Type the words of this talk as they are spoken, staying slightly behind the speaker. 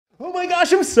Oh my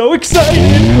gosh, I'm so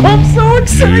excited! I'm so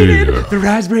excited! The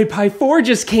Raspberry Pi 4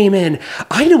 just came in.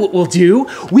 I know what we'll do.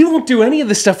 We won't do any of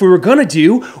the stuff we were gonna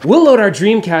do. We'll load our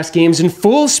Dreamcast games in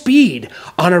full speed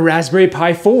on a Raspberry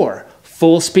Pi 4.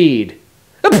 Full speed.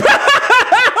 Yeah,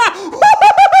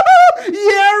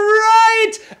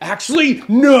 right! Actually,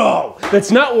 no! That's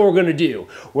not what we're gonna do.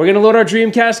 We're gonna load our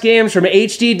Dreamcast games from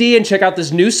HDD and check out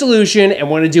this new solution, and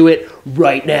we're gonna do it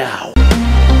right now.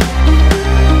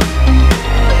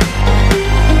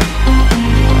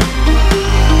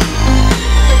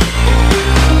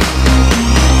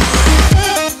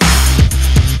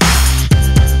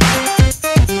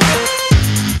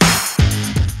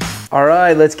 All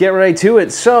right, let's get right to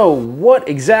it. So, what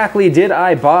exactly did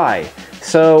I buy?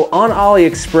 So, on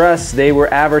AliExpress, they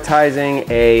were advertising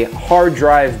a hard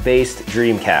drive based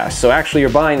Dreamcast. So actually, you're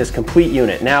buying this complete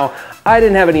unit. Now, I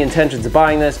didn't have any intentions of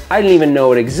buying this. I didn't even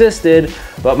know it existed,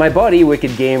 but my buddy,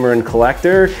 Wicked Gamer and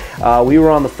Collector, we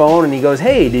were on the phone and he goes,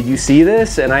 "Hey, did you see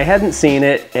this?" And I hadn't seen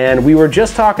it, and we were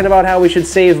just talking about how we should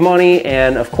save money,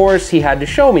 and of course, he had to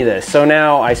show me this. So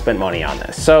now I spent money on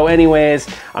this. So anyways,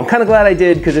 I'm kind of glad I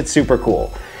did because it's super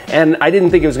cool. And I didn't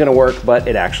think it was gonna work, but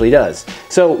it actually does.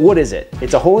 So what is it?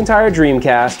 It's a whole entire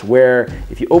Dreamcast where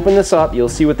if you open this up, you'll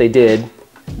see what they did.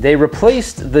 They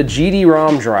replaced the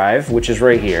GD-ROM drive, which is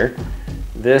right here.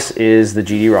 This is the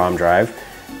GD-ROM drive.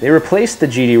 They replaced the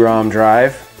GD-ROM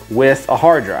drive with a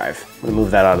hard drive. I'm gonna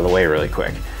move that out of the way really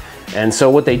quick. And so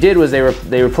what they did was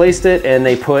they replaced it and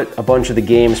they put a bunch of the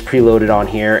games preloaded on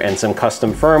here and some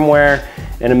custom firmware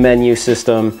and a menu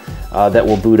system that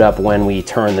will boot up when we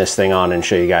turn this thing on and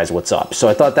show you guys what's up. So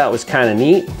I thought that was kind of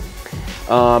neat.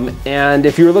 And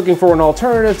if you're looking for an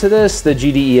alternative to this, the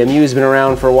GDEMU has been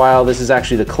around for a while. This is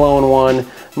actually the clone one.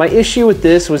 My issue with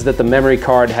this was that the memory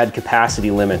card had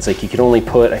capacity limits. Like you could only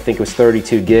put, I think it was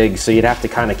 32 gigs, so you'd have to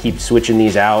kind of keep switching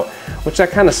these out, which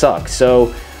that kind of sucks.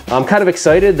 So I'm kind of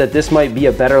excited that this might be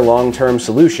a better long-term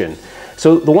solution.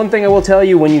 So the one thing I will tell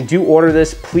you, when you do order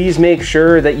this, please make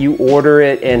sure that you order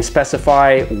it and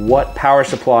specify what power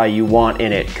supply you want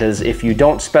in it, because if you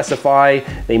don't specify,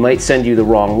 they might send you the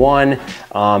wrong one.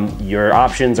 Your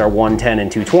options are 110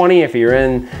 and 220. If you're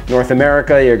in North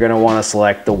America, you're gonna wanna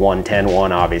select the 110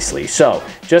 one, obviously. So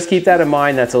just keep that in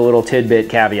mind. That's a little tidbit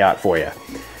caveat for you.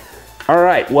 All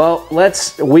right, well,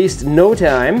 let's waste no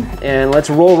time and let's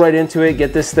roll right into it,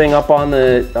 get this thing up on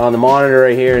the monitor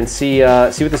right here and see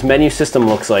what this menu system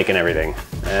looks like and everything.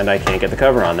 And I can't get the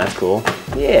cover on, that's cool.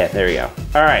 Yeah, there we go.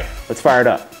 All right, let's fire it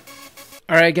up.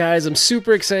 All right, guys, I'm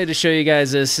super excited to show you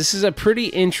guys this. This is a pretty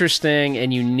interesting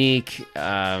and unique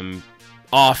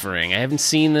offering. I haven't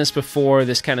seen this before,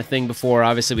 this kind of thing before.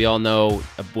 Obviously, we all know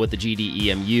what the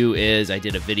GDEMU is. I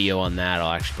did a video on that.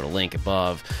 I'll actually put a link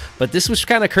above. But this was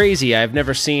kind of crazy. I've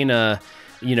never seen a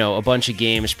bunch of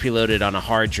games preloaded on a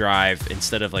hard drive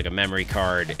instead of like a memory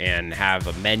card and have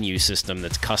a menu system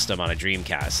that's custom on a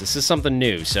Dreamcast. This is something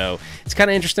new, so it's kind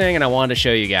of interesting and I wanted to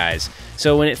show you guys.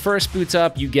 So when it first boots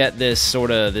up, you get this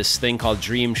this thing called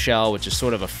Dream Shell, which is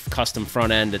sort of a custom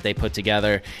front end that they put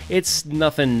together. It's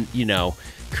nothing,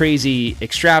 crazy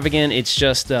extravagant. It's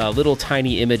just little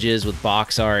tiny images with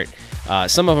box art.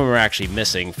 Some of them are actually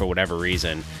missing for whatever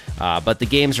reason. But the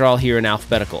games are all here in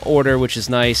alphabetical order, which is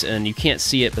nice, and you can't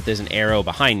see it, but there's an arrow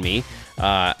behind me,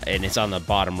 and it's on the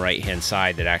bottom right-hand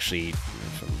side that actually,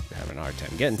 I'm having a hard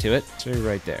time getting to it, it's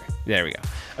right there. There we go.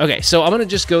 Okay, so I'm going to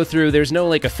just go through, there's no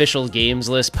like official games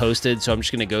list posted, so I'm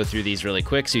just going to go through these really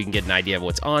quick so you can get an idea of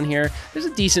what's on here. There's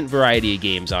a decent variety of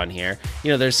games on here.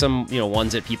 There's some,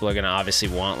 ones that people are going to obviously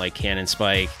want, like Cannon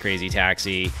Spike, Crazy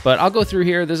Taxi, but I'll go through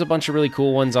here. There's a bunch of really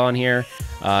cool ones on here.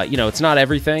 It's not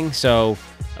everything, so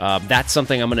that's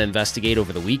something I'm going to investigate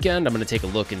over the weekend. I'm going to take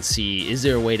a look and see, is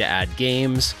there a way to add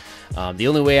games? The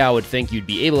only way I would think you'd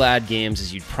be able to add games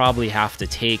is you'd probably have to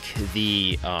take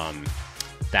the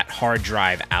that hard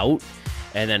drive out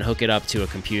and then hook it up to a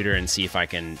computer and see if I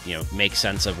can, make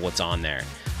sense of what's on there.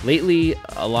 Lately,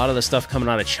 a lot of the stuff coming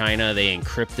out of China, they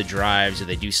encrypt the drives or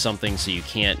they do something so you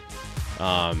can't,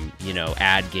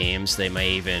 add games. They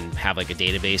may even have like a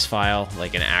database file,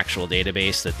 like an actual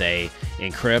database that they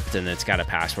encrypt and it's got a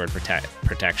password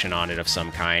protection on it of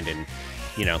some kind. And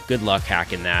good luck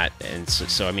hacking that. And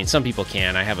so I mean, some people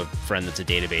can. I have a friend that's a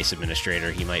database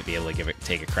administrator. He might be able to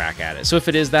take a crack at it. So if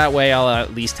it is that way, I'll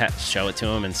at least show it to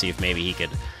him and see if maybe he could,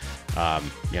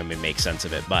 make sense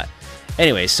of it. But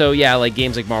Anyway, so yeah, like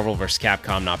games like Marvel vs.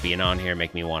 Capcom not being on here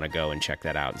make me want to go and check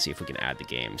that out and see if we can add the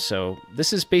game. So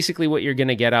this is basically what you're going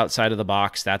to get outside of the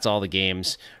box. That's all the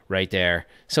games right there.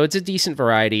 So it's a decent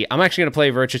variety. I'm actually going to play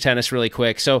Virtua Tennis really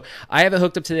quick. So I have it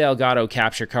hooked up to the Elgato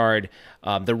capture card.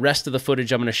 The rest of the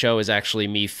footage I'm going to show is actually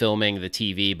me filming the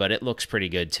TV, but it looks pretty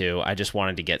good too. I just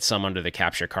wanted to get some under the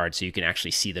capture card so you can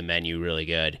actually see the menu really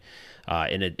good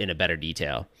in a better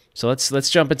detail. So let's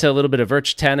jump into a little bit of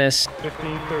Virtua Tennis.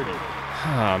 15:30.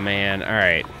 Oh man, all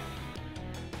right.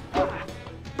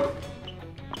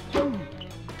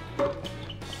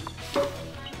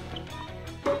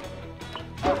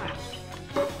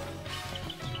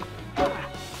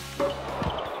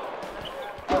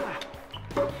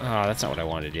 Oh, that's not what I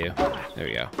wanted to do. There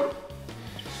we go.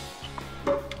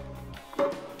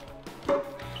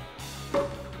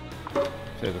 I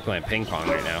feel like we're playing ping pong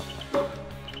right now.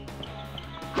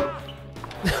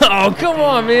 Oh, come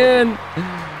on, man.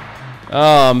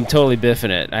 Oh, I'm totally biffing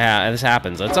it. This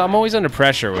happens. I'm always under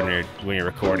pressure when you're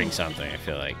recording something, I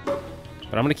feel like. But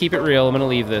I'm going to keep it real. I'm going to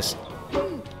leave this.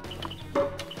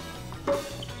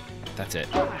 That's it.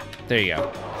 There you go.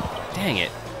 Dang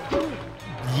it.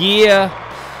 Yeah.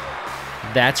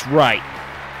 That's right.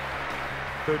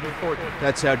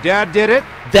 That's how Dad did it.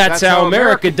 That's how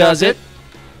America does it.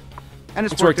 And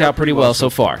It's worked out pretty well so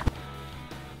far.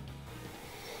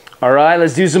 All right,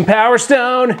 let's do some Power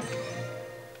Stone.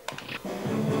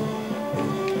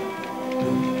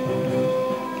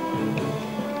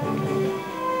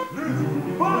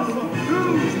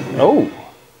 Oh,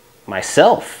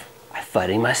 myself. I'm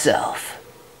fighting myself.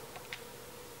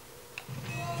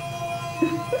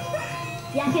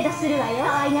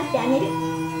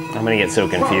 I'm gonna get so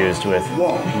confused with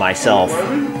myself.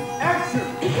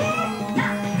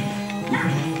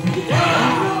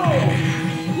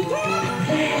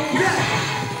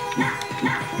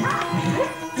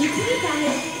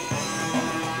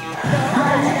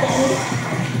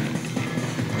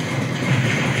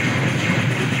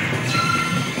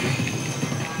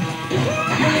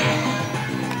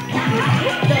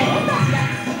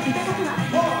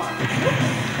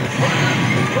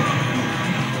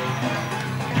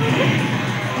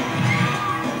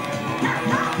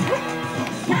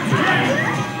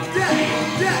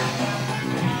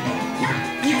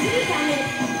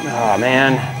 Oh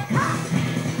man.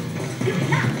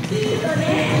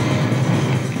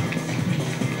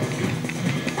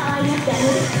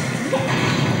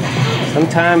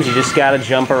 Sometimes you just gotta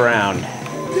jump around.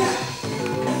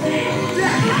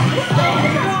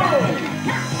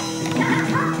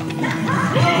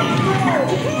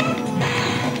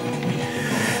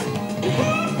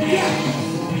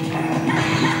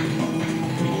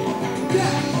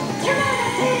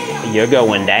 You're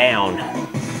going down.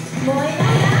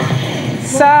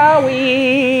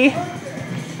 Sorry.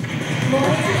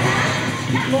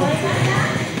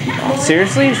 Oh,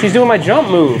 seriously? She's doing my jump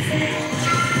move.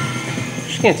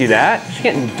 She can't do that. She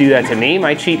can't do that to me.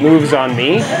 My cheat move's on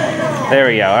me. There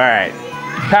we go. All right.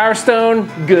 Power Stone,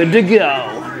 good to go.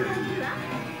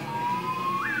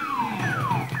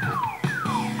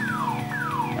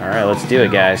 All right, let's do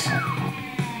it, guys.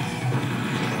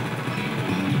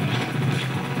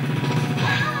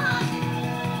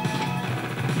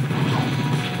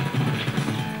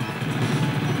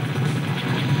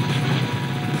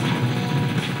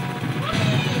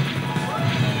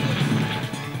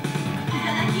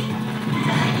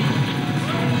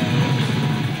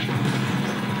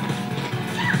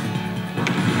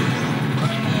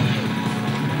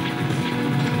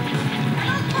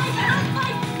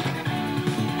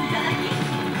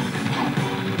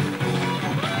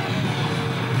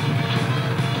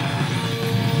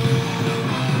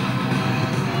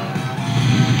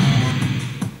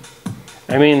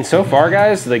 I mean, so far,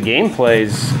 guys, the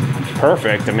gameplay's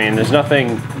perfect. I mean, there's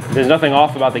nothing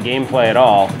off about the gameplay at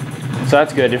all. So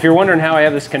that's good. If you're wondering how I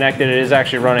have this connected, it is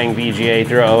actually running VGA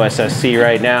through OSSC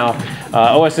right now.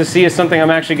 OSSC is something I'm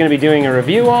actually going to be doing a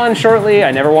review on shortly.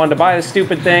 I never wanted to buy the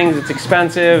stupid things. It's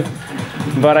expensive,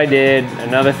 but I did.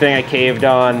 Another thing I caved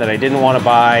on that I didn't want to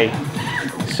buy.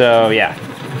 So yeah.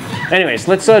 Anyways,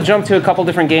 let's jump to a couple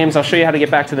different games. I'll show you how to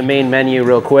get back to the main menu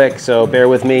real quick, so bear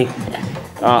with me.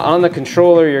 On the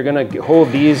controller, you're going to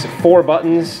hold these 4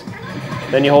 buttons,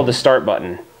 then you hold the start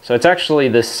button. So it's actually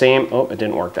the same. Oh, it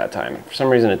didn't work that time. For some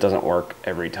reason, it doesn't work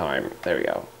every time. There we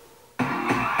go. All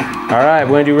right, we're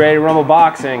going to do Ready to Rumble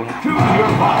Boxing. All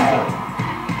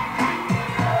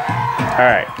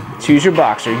right, choose your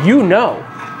boxer. You know,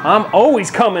 I'm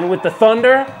always coming with the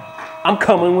thunder. I'm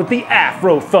coming with the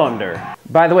Afro Thunder.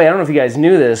 By the way, I don't know if you guys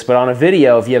knew this, but on a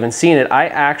video, if you haven't seen it, I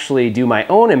actually do my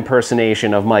own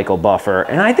impersonation of Michael Buffer,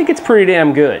 and I think it's pretty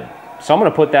damn good. So I'm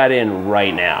gonna put that in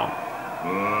right now.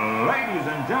 Ladies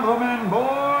and gentlemen,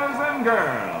 boys and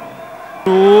girls.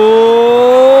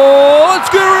 Let's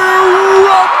get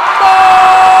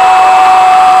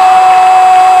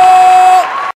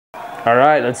All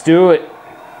right, let's do it.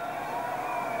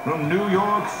 From New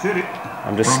York City.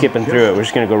 I'm just skipping through it. We're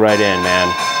just gonna go right in,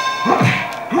 man.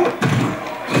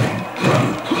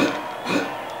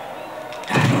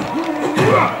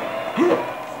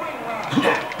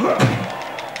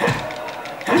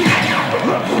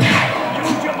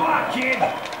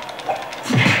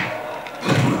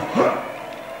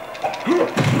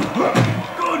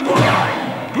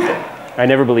 I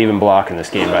never believe in block in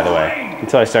this game, by the way,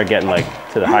 until I start getting like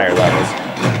to the higher levels.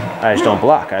 I just don't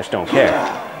block. I just don't care.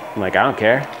 I'm like, I don't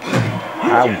care.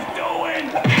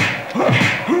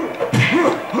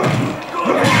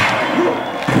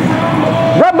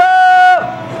 Rubber!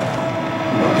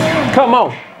 Come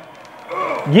on.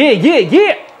 Yeah, yeah,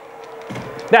 yeah.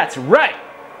 That's right.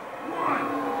 1,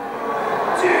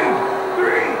 2,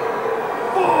 3,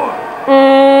 4.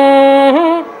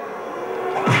 Mm-hmm.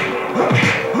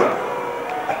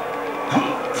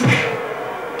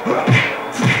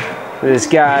 This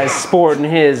guy's sporting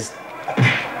his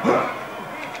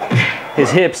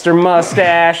hipster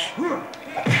mustache.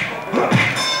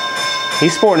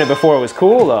 He's sporting it before it was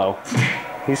cool, though.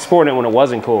 He's sporting it when it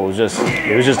wasn't cool. It was just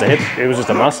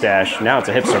a mustache. Now it's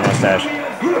a hipster mustache.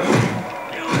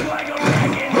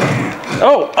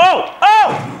 Oh, oh,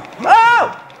 oh, oh,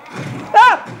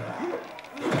 ah!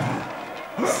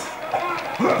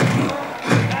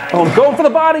 Oh, I'm going for the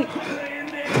body.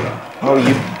 Oh,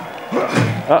 you.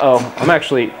 Uh-oh, I'm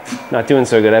actually not doing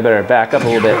so good. I better back up a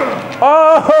little bit.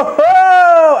 Oh, ho,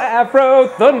 ho, Afro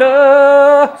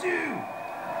Thunder! 2,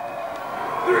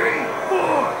 3,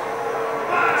 4,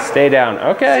 5. Stay down.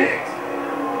 Okay.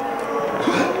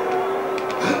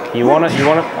 6. You wanna?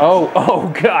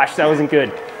 Oh gosh, that wasn't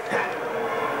good.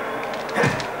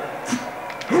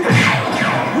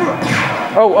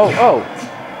 Oh.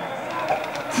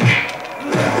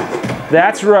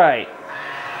 That's right.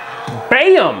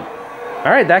 Bam! All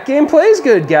right, that game plays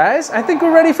good, guys. I think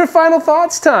we're ready for final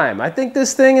thoughts time. I think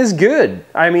this thing is good.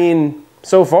 I mean,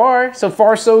 so far so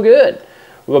good.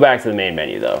 We'll go back to the main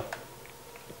menu, though.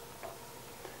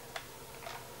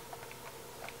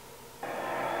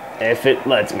 If it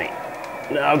lets me.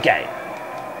 Okay.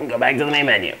 Go back to the main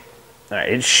menu. All right,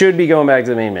 it should be going back to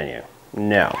the main menu.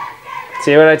 No.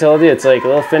 See what I told you? It's like a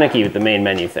little finicky with the main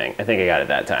menu thing. I think I got it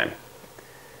that time.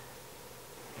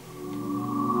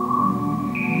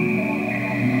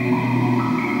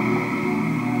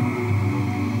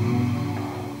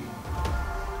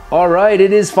 All right,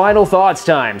 it is final thoughts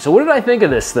time. So what did I think of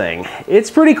this thing?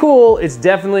 It's pretty cool. It's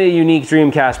definitely a unique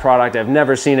Dreamcast product. I've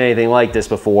never seen anything like this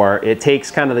before. It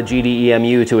takes kind of the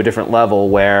GDEMU to a different level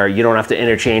where you don't have to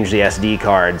interchange the SD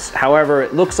cards. However,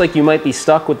 it looks like you might be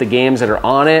stuck with the games that are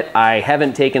on it. I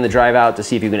haven't taken the drive out to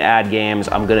see if you can add games.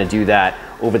 I'm gonna do that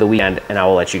over the weekend and I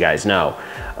will let you guys know.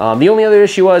 The only other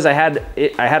issue was I had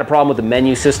a problem with the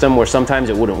menu system where sometimes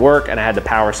it wouldn't work and I had to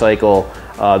power cycle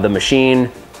the machine.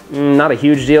 Not a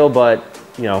huge deal, but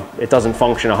you know, it doesn't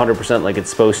function 100% like it's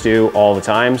supposed to all the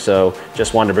time, so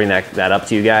just wanted to bring that up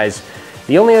to you guys.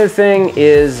 The only other thing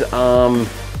is the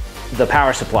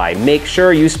power supply. Make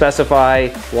sure you specify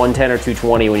 110 or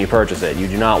 220 when you purchase it. You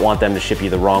do not want them to ship you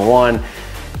the wrong one.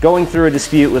 Going through a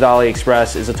dispute with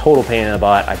AliExpress is a total pain in the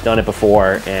butt. I've done it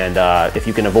before, and if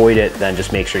you can avoid it, then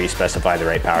just make sure you specify the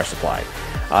right power supply.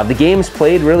 The games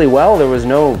played really well. There was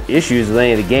no issues with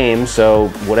any of the games, so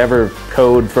whatever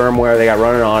code firmware they got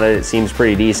running on it, it seems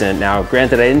pretty decent. Now,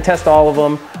 granted, I didn't test all of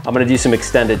them. I'm gonna do some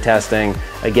extended testing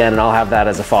again, and I'll have that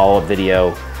as a follow-up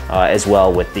video as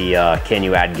well with the can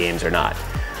you add games or not.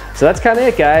 So that's kind of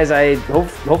it, guys.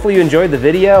 Hopefully you enjoyed the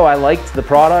video. I liked the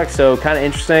product, so kind of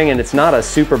interesting, and it's not a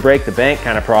super break the bank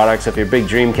kind of product, so if you're a big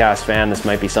Dreamcast fan, this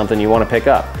might be something you want to pick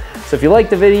up. So if you liked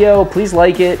the video, please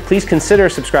like it. Please consider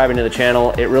subscribing to the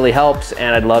channel. It really helps,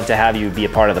 and I'd love to have you be a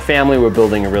part of the family. We're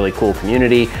building a really cool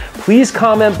community. Please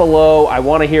comment below. I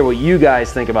want to hear what you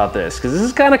guys think about this, because this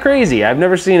is kind of crazy. I've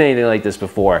never seen anything like this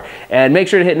before. And make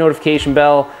sure to hit notification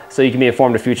bell so you can be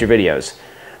informed of future videos.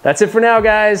 That's it for now,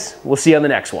 guys. We'll see you on the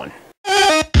next one.